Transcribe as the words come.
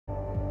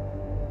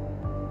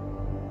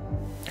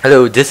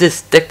Hello, this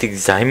is Tactic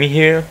Zaimi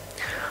here.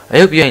 I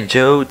hope you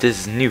enjoyed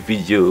this new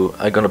video.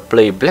 I'm gonna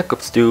play Black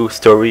Ops 2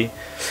 story.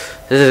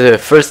 This is the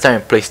first time I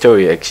play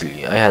story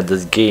actually. I had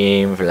this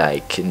game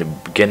like in the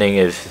beginning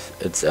if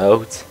it's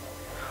out.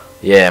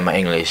 Yeah, my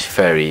English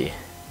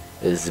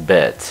is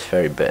bad,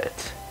 very bad.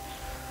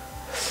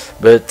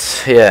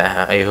 But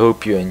yeah, I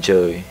hope you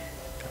enjoy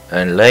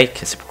and like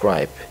and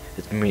subscribe.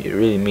 It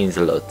really means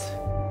a lot.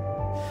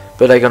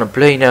 But I'm gonna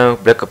play now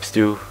Black Ops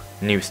 2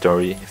 new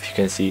story, if you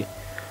can see.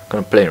 I'm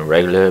gonna play in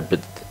regular,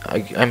 but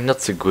I'm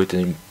not so good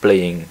in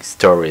playing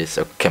stories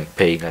or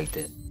campaign like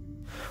that.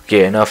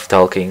 Okay, enough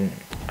talking.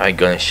 I'm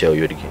gonna show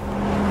you the game.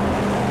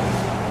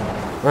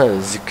 Well,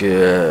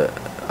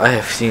 I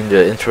have seen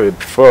the intro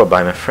before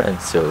by my friend,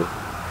 so.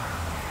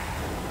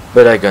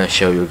 But I'm gonna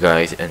show you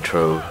guys the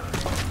intro.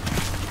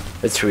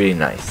 It's really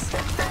nice.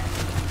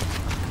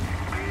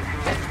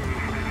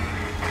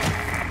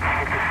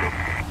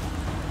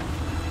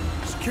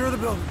 Secure the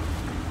building.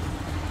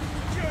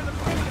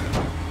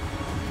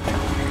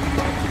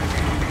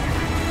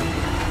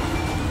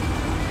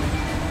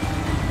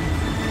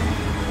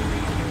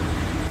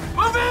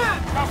 Move in!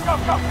 Go, go,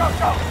 go, go,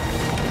 go!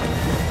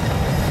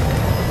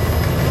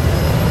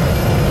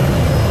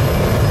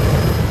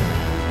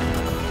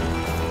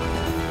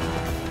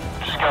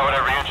 Scout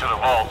every inch of the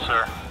vault,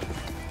 sir.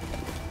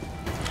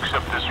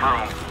 Except this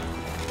room.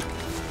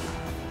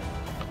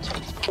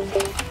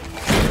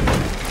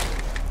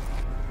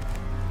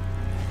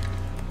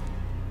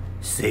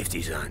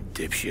 Safety's on,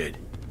 dipshit.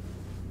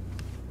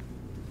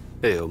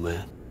 Hey, old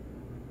man.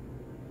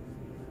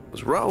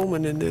 Was Raul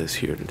Menendez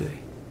here today?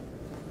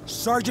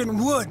 Sergeant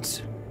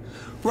Woods.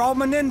 Raul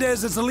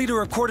Menendez is the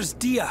leader of Cortes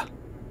Dia,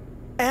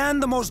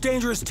 and the most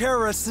dangerous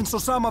terrorist since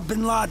Osama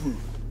bin Laden.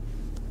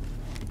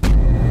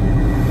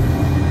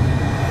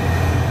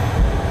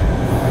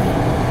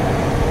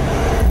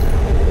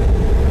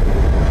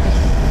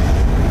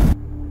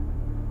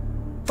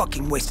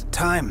 Fucking waste of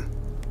time.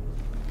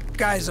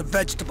 Guy's a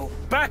vegetable.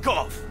 Back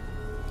off!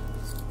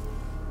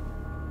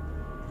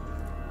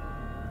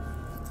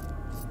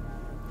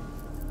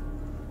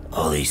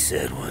 All he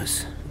said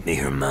was, mi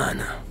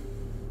hermana.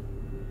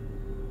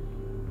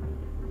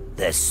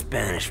 That's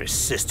Spanish for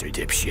sister,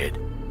 dipshit.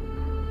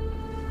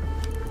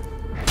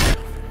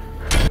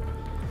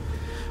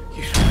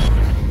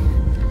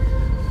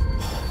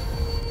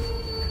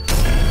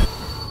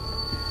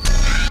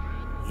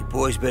 You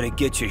boys better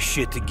get your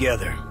shit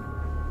together.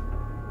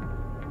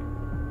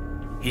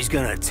 He's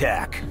gonna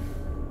attack.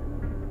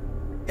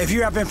 If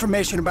you have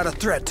information about a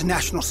threat to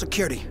national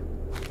security,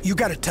 you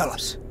gotta tell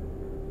us.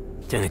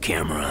 Turn the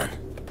camera on.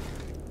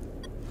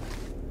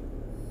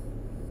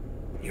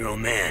 Your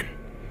old man.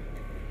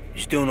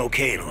 He's doing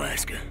okay in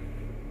Alaska.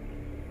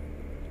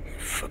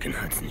 Fucking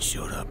Hudson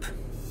showed up.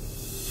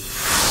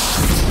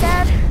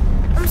 Dad,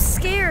 I'm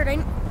scared. I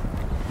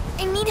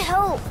need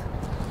help.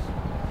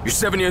 You're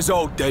 7 years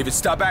old, David.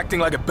 Stop acting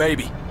like a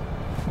baby.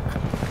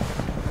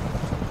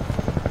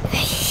 I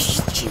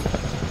hate you.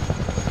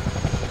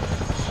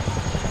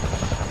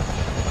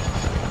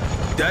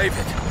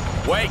 David,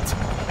 wait!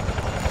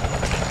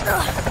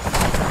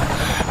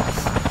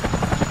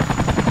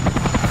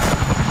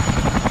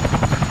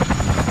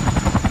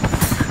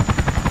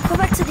 Go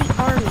back to the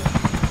army,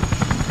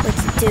 like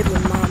you did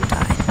when Mom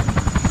died.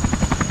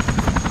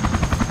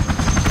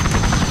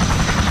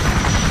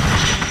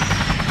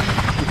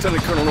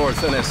 Lieutenant Colonel North,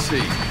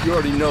 NSC. You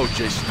already know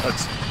Jason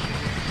Hudson.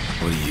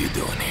 What are you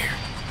doing here?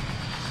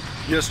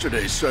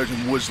 Yesterday,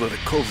 Sergeant Woods led a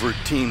covert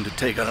team to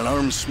take out an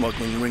arms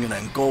smuggling ring in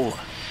Angola.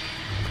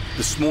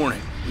 This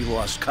morning, we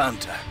lost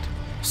contact.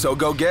 So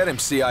go get him,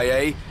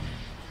 CIA.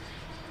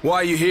 Why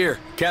are you here?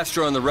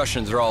 Castro and the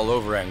Russians are all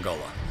over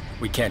Angola.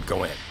 We can't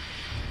go in.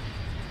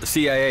 The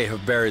CIA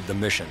have buried the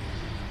mission.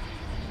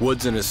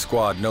 Woods and his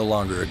squad no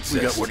longer exist.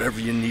 We got whatever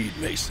you need,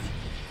 Mason.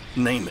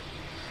 Name it.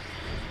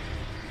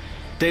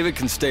 David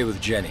can stay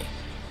with Jenny,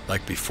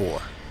 like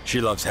before.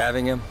 She loves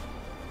having him.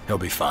 He'll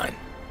be fine.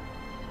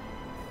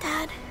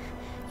 Dad,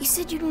 you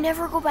said you'd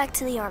never go back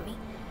to the army.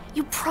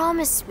 You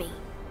promised me.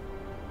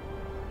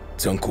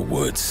 It's Uncle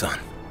Woods, son.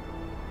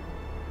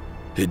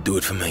 He'd do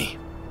it for me.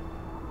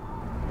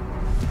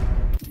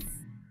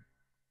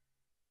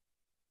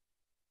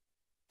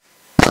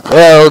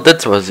 Well,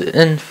 that was the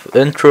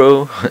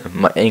intro.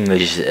 My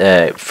English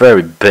is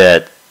very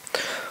bad.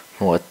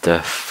 What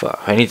the fuck?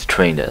 I need to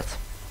train that.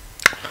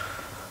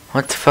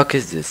 What the fuck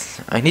is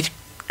this? I need to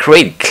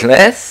create a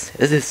class?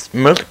 Is this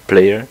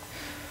multiplayer?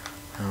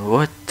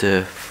 What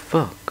the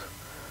fuck?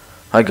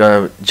 I'm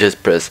gonna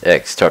just press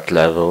X, start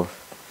level.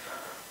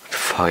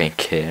 Fucking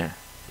care.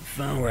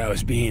 Found where I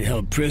was being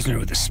held prisoner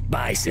with a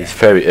spy set. It's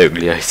very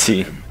ugly, I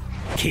see.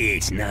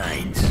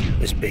 KH-9s.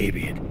 Let's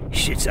baby it.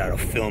 Shits out a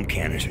film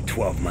canister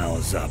 12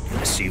 miles up.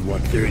 Then a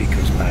C-130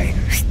 comes by,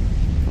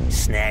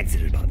 snags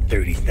it at about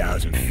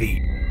 30,000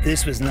 feet.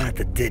 This was not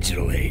the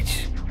digital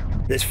age.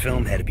 This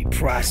film had to be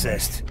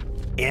processed,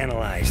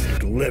 analyzed, and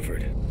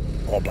delivered,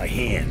 all by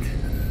hand.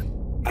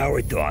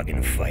 Our dog in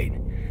a fight.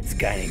 This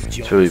guy named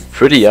Jones. It would be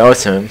pretty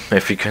awesome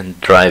if you can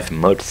drive a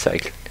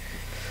motorcycle.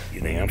 You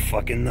think I'm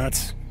fucking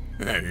nuts?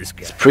 This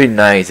guy. It's pretty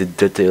nice, the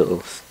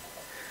details.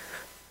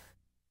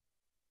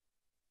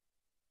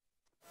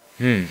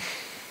 I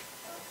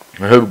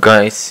hope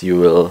guys you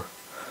will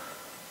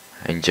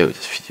enjoy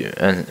this video,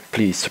 and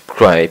please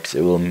subscribe,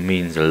 it will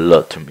mean a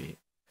lot to me.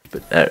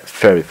 But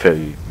very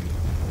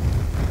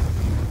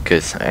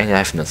because I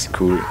have no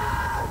school,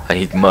 I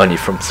need money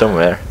from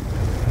somewhere.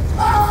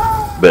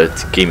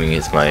 But gaming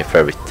is my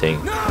favorite thing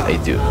I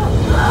do.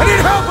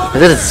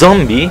 Is that a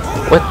zombie?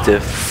 What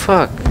the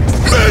fuck?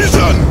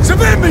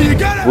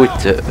 What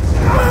the?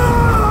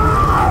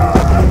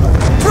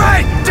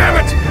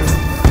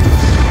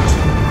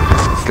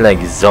 It's like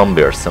a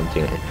zombie or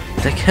something.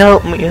 It's like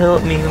help me,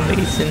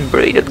 Mason,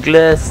 break that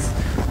glass.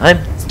 I'm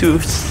too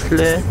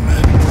slow.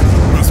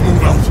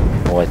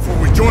 What?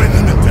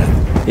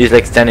 He's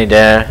like standing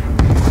there.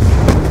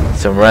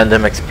 Some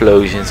random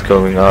explosions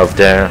going off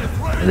there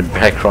in the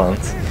background.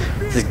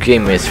 This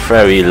game is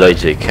very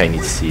logic, I need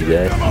to see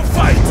that.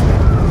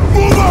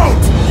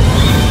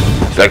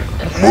 It's like,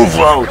 move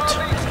out!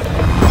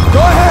 Go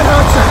ahead,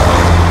 Hudson!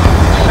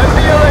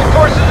 FBLA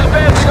forces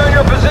advancing on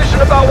your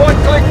position about 1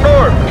 click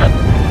north.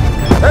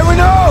 Hey, we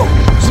know!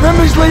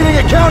 Zimmerman's leading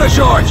a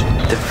countercharge!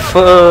 The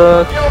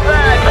fuck?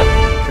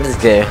 This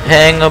guy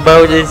hang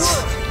about his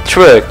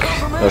truck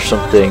or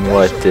something,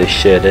 what the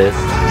shit is.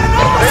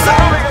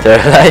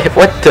 They're like,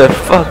 what the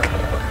fuck?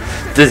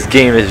 This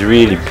game is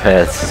really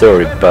bad,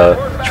 sorry about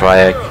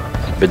Triac,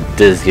 but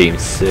this game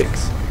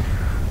sucks.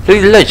 Look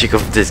at the logic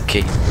of this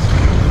game.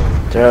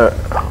 There,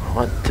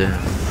 what the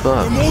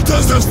fuck? The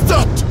motors have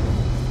stopped!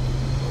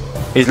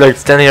 He's like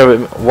standing there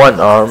with one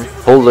arm,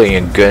 holding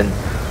a gun,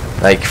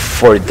 like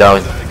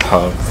 40,000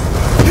 pounds.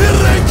 Here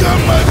they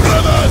come, my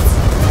brothers!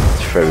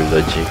 It's very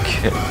logic.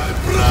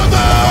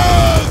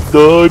 Brothers!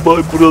 Die,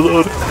 my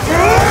brother!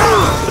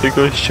 They're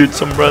gonna shoot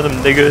some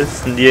random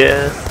niggas in the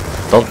ass.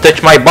 Don't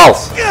touch my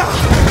balls!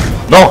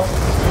 No!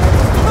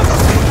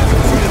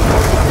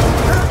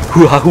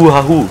 Hoo-ha,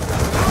 hoo-ha, hoo!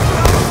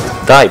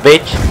 Die,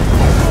 bitch!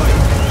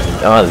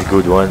 Ah, that's a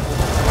good one.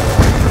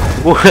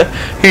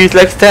 He's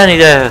like standing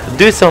there.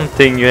 Do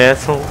something, you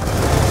asshole!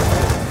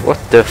 What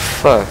the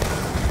fuck?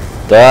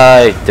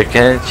 Die! They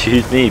can't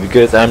shoot me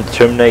because I'm the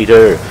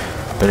Terminator.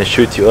 I'm gonna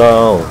shoot you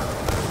all.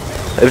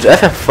 If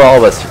FF4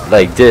 was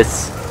like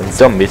this and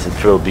zombies,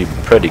 it will be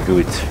pretty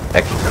good.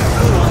 Actually,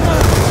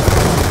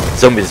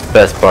 zombies is the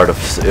best part of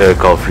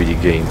Call of Duty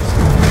games.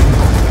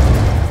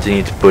 They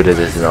need to put it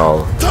as in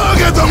all.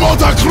 Target the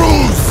motor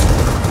cruise!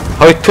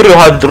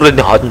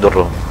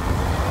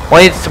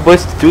 What are you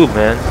supposed to do,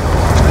 man?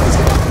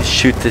 You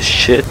shoot this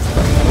shit.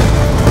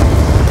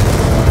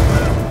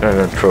 I'm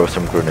gonna throw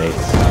some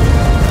grenades.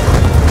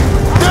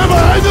 Get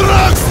behind the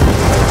rocks!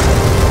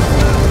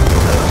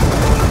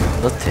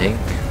 Nothing.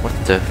 What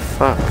the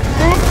fuck?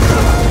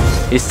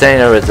 He's standing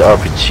there with the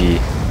RPG.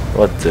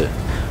 What the?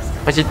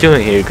 What you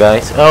doing here,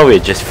 guys? Oh, we're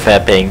just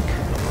fapping.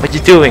 What you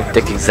doing,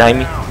 Dick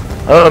Exime?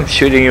 Oh, I'm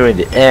shooting you in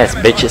the ass,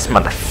 bitches,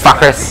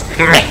 motherfuckers.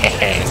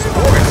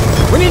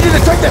 We need you to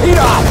take the heat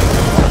off!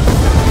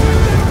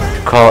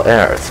 Call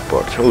air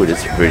support. Oh,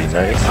 that's really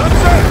nice.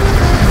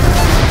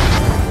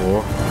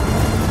 Oh.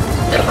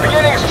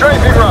 Beginning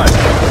strafing run!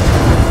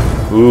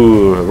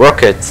 Ooh,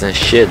 rockets and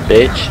shit,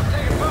 bitch.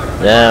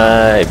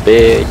 Die,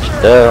 bitch,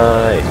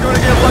 die.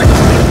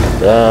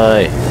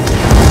 Die.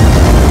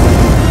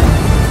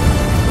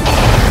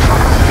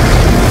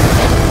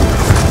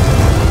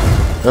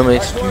 I'm a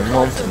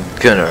mountain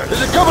gunner.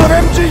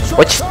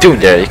 What you doing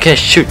there? You can't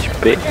shoot, you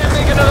bitch.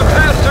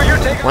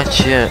 What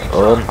you?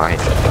 Oh my.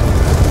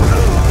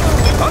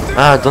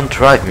 Ah, don't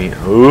drive me.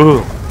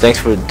 Ooh, thanks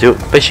for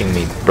pushing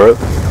me, bro.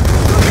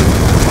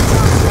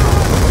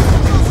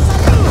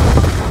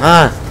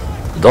 Ah,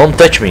 don't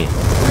touch me.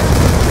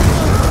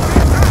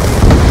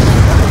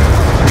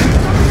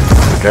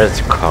 There's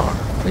a car.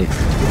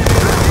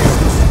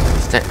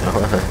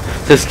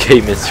 This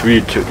game is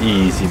really too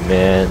easy,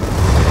 man.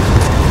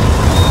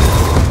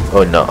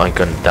 Oh no, I'm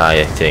gonna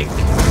die, I think.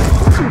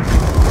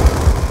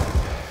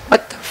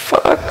 What the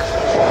fuck?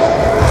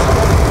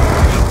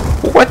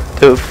 What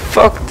the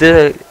fuck did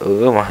I...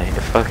 Oh my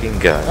fucking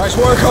god. Nice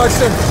work,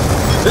 Hudson.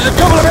 There's a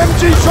couple of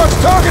MG trucks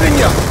targeting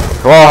you.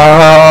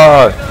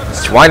 Oh,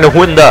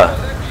 Schweinehunde.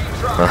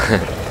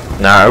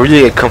 Nah, I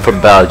really come from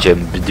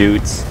Belgium,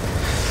 dudes.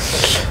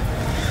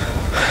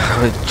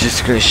 I'm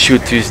just gonna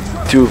shoot these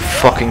two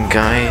fucking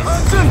guys.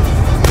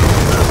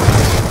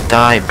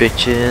 Die,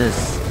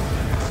 bitches.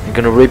 I'm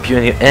gonna rip you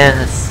in your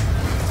ass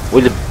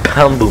with a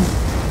palm boom.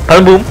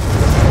 Palm boom.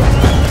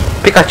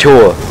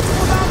 Pikachu.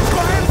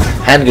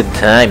 Handgun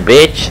time,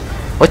 bitch.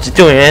 What you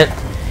doing, man?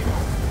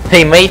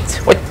 Hey, mate.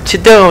 What you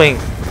doing?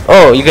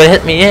 Oh, you gonna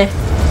hit me, eh?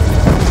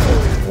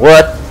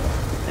 What?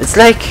 It's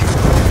like...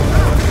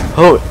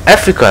 Oh,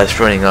 Africa is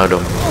running out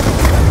of me.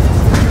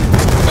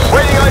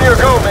 Waiting on your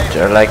go, mate.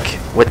 There are like,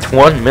 what,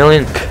 1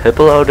 million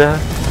people out there?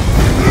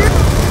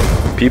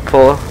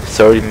 People,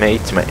 sorry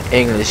mate, my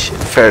English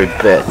very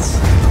bad.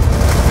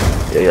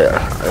 Yeah,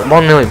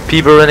 1 million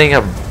people running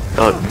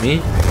about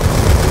me.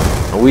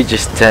 And we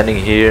just standing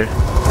here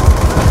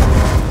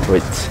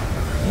with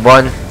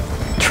one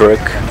truck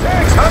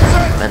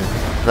and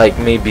like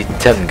maybe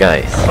 10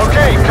 guys.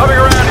 Okay, coming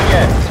around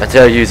again. And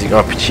they're using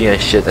RPG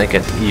and shit. I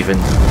can even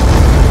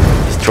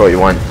destroy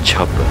one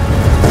chopper.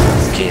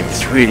 This game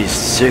is really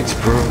sucks,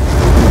 bro.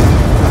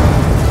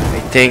 I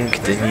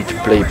think they need to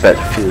play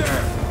Battlefield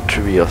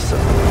 3 or so.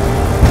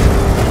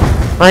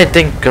 I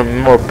think I can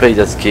more play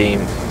this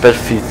game.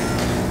 Battlefield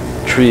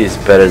 3 is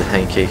better than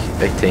Pancake,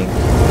 I think.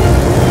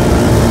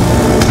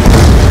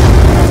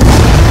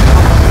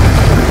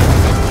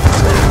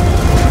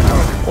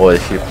 Or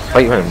if you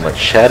fight with a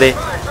machete,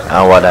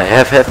 and what I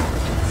have.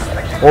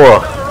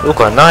 Oh, look,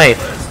 a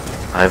knife.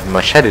 I have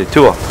machete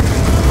too.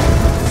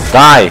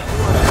 Die.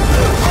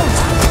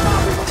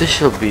 This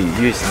should be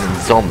used in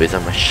zombies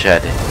and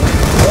machete.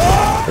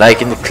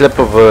 Like in the clip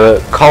of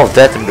Call of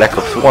Death in Black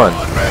Ops 1.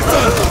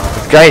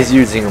 The guy is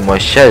using a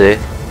machete.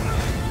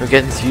 You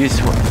get to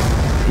use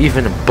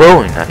even a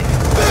Bowie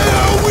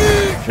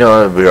knife.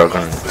 No, we are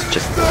gonna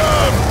just...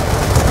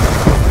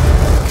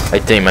 I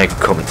think my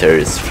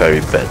commentary is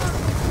very bad.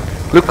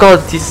 Look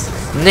at these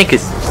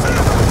niggas.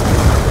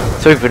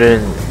 So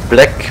even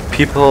black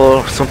people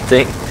or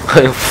something.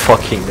 I don't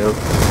fucking know.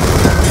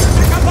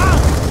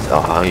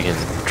 Oh, you can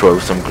throw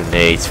some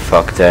grenades.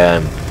 Fuck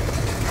them.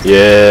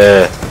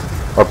 Yeah.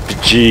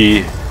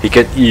 RPG. He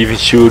can even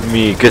shoot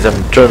me because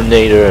I'm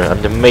Terminator.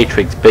 I'm the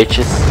Matrix,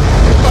 bitches.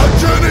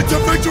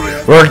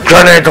 We're on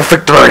journey to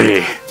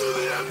victory.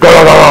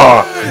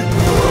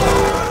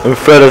 I'm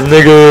fed of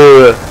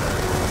nigga.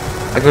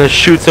 I'm gonna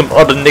shoot some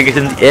other niggas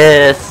in the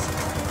ass.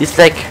 It's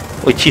like,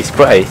 oh Jesus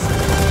Christ.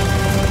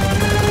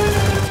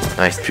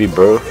 Nice tree,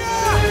 bro.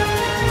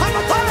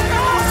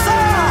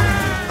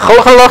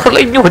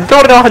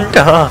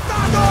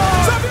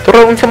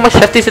 Throwing some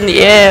machetes in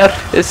the air.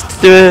 It's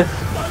the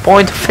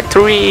point of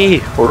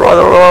victory.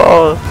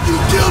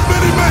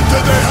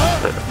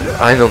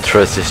 I don't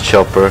trust this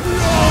chopper.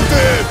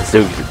 It's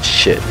no good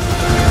shit.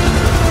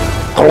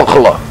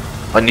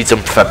 I need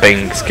some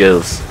fapping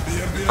skills.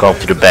 Come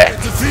to the back.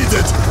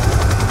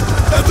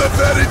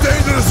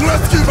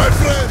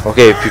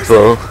 Okay,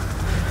 people.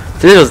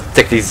 This was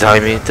Technique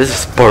Zaimi. This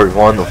is part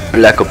 1 of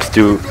Black Ops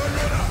 2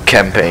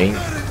 campaign.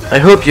 I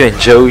hope you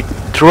enjoyed.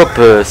 Drop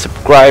a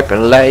subscribe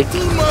and like.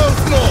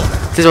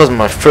 This was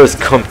my first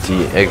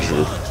comedy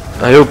exit.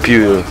 I hope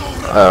you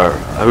are.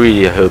 I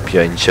really hope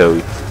you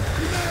enjoyed.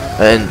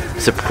 And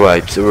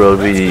subscribe, it will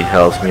really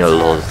help me a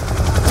lot.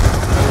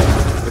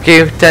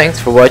 Okay, thanks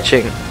for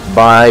watching.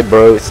 Bye,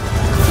 bros.